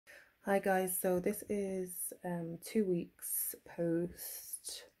Hi guys, so this is 2 weeks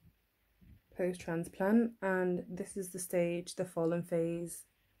post transplant, and this is the stage, the fallen stage,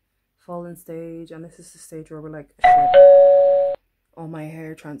 and this is the stage where we're like, shit, all my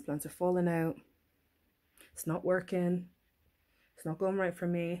hair transplants are falling out, it's not working, it's not going right for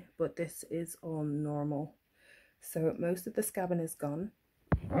me, but this is all normal. So most of the scabbing is gone.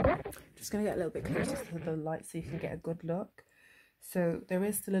 Just gonna get a little bit closer to the light so you can get a good look. So there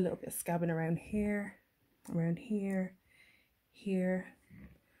is still a little bit of scabbing around here, here,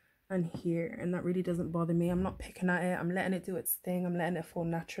 and here, and that really doesn't bother me. I'm not picking at it, I'm letting it do its thing, I'm letting it fall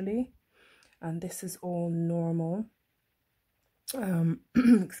naturally, and this is all normal.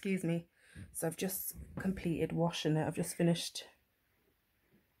 Excuse me. So I've just completed washing it. I've just finished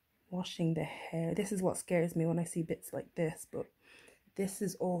washing the hair. This is what scares me when I see bits like this, but this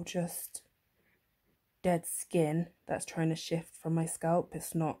is all just dead skin that's trying to shift from my scalp.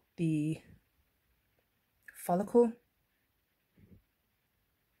 It's not the follicle.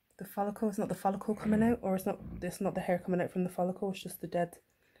 It's not the follicle coming out, or it's not the hair coming out from the follicle. It's just the dead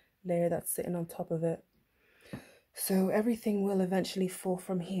layer that's sitting on top of it. So everything will eventually fall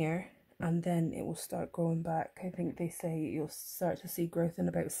from here, and then it will start growing back. I think they say you'll start to see growth in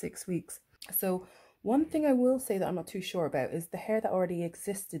about 6 weeks. So one thing I will say that I'm not too sure about is the hair that already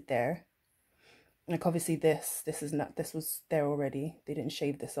existed there. Like obviously this was there already. They didn't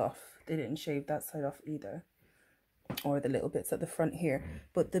shave this off. They didn't shave that side off either, or the little bits at the front here.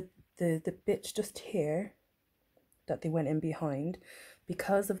 But the bits just here that they went in behind,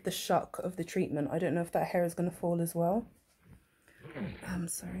 because of the shock of the treatment, I don't know if that hair is going to fall as well. I'm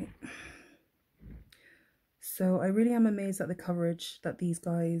sorry. So I really am amazed at the coverage that these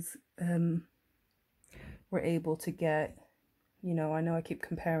guys were able to get. You know, I know I keep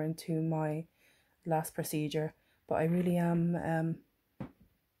comparing to my last procedure, but I really am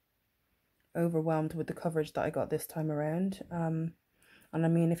overwhelmed with the coverage that I got this time around. And I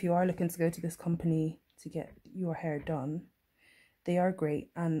mean, if you are looking to go to this company to get your hair done, they are great.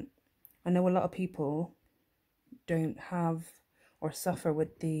 And I know a lot of people don't have or suffer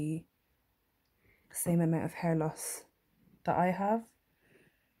with the same amount of hair loss that I have.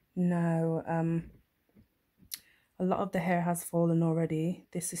 Now, a lot of the hair has fallen already.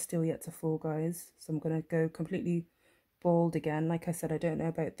 This is still yet to fall, guys. So I'm going to go completely bald again. Like I said, I don't know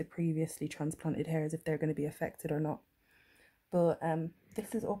about the previously transplanted hairs, if they're going to be affected or not. But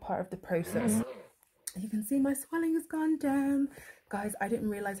this is all part of the process. You can see my swelling has gone down. Guys, I didn't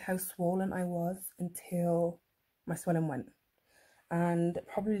realize how swollen I was until my swelling went. And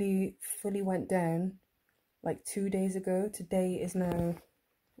probably fully went down like 2 days ago. Today is now,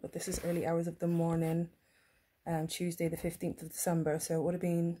 well, this is early hours of the morning, Tuesday the 15th of December. So it would have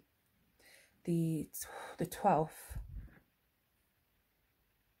been the 12th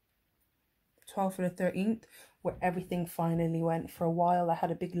or the 13th, where everything finally went. For a while I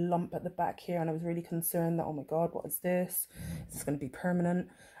had a big lump at the back here, and I was really concerned that, oh my god, what is this? Is this going to be permanent?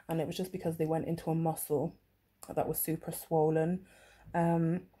 And it was just because they went into a muscle that was super swollen.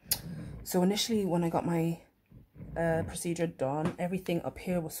 So initially when I got my procedure done, everything up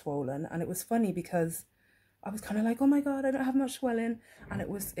here was swollen, and it was funny because I was kind of like, oh my god, I don't have much swelling, and it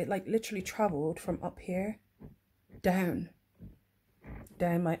like literally traveled from up here down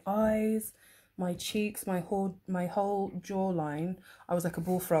my eyes, my cheeks, my whole jawline. I was like a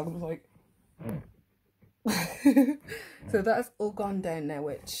bullfrog. I was like so that's all gone down now,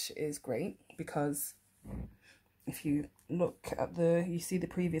 which is great, because if you look at you see the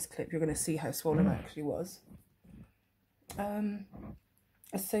previous clip, you're going to see how swollen I actually was.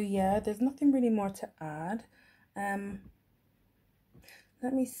 So yeah, there's nothing really more to add.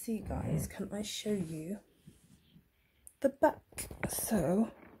 Let me see, guys, can I show you the back?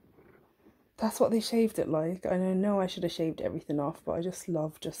 So that's what they shaved it like. And I know I should have shaved everything off, but I just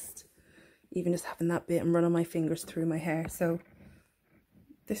love even just having that bit and running my fingers through my hair. So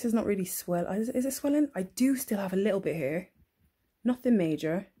this is not really is it swelling? I do still have a little bit here, nothing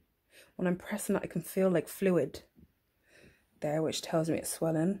major. When I'm pressing it, I can feel like fluid there, which tells me it's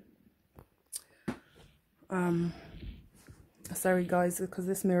swelling. Sorry guys, because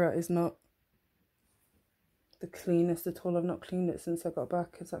this mirror is not the cleanest at all. I've not cleaned it since I got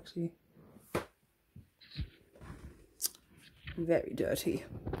back. It's actually very dirty.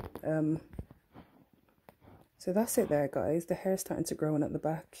 So that's it there, guys. The hair's starting to grow in at the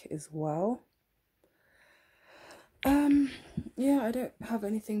back as well. Yeah, I don't have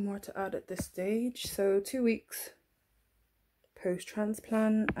anything more to add at this stage. So 2 weeks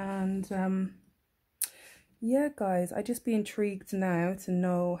post-transplant, and yeah, guys, I just be intrigued now to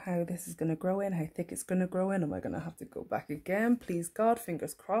know how this is going to grow in, how thick it's going to grow in. Am I going to have to go back again? Please, God,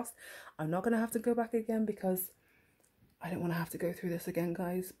 fingers crossed. I'm not going to have to go back again because I don't want to have to go through this again,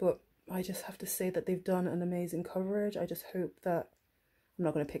 guys. But I just have to say that they've done an amazing coverage. I just hope that, I'm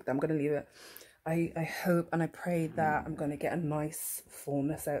not going to pick that, I'm going to leave it. I hope and I pray that I'm going to get a nice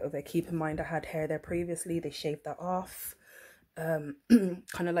fullness out of it. Keep in mind I had hair there previously, they shaved that off. Kind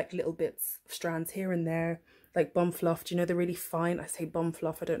of like little bits of strands here and there, like bum fluff. Do you know the really fine, I say bum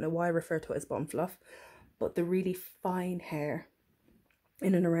fluff, I don't know why I refer to it as bum fluff, but the really fine hair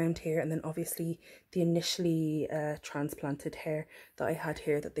in and around here, and then obviously the initially transplanted hair that I had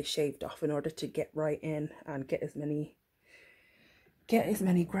here that they shaved off in order to get right in and get as many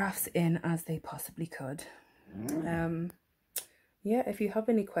grafts in as they possibly could. Yeah, if you have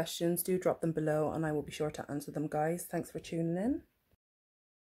any questions, do drop them below and I will be sure to answer them, guys. Thanks for tuning in.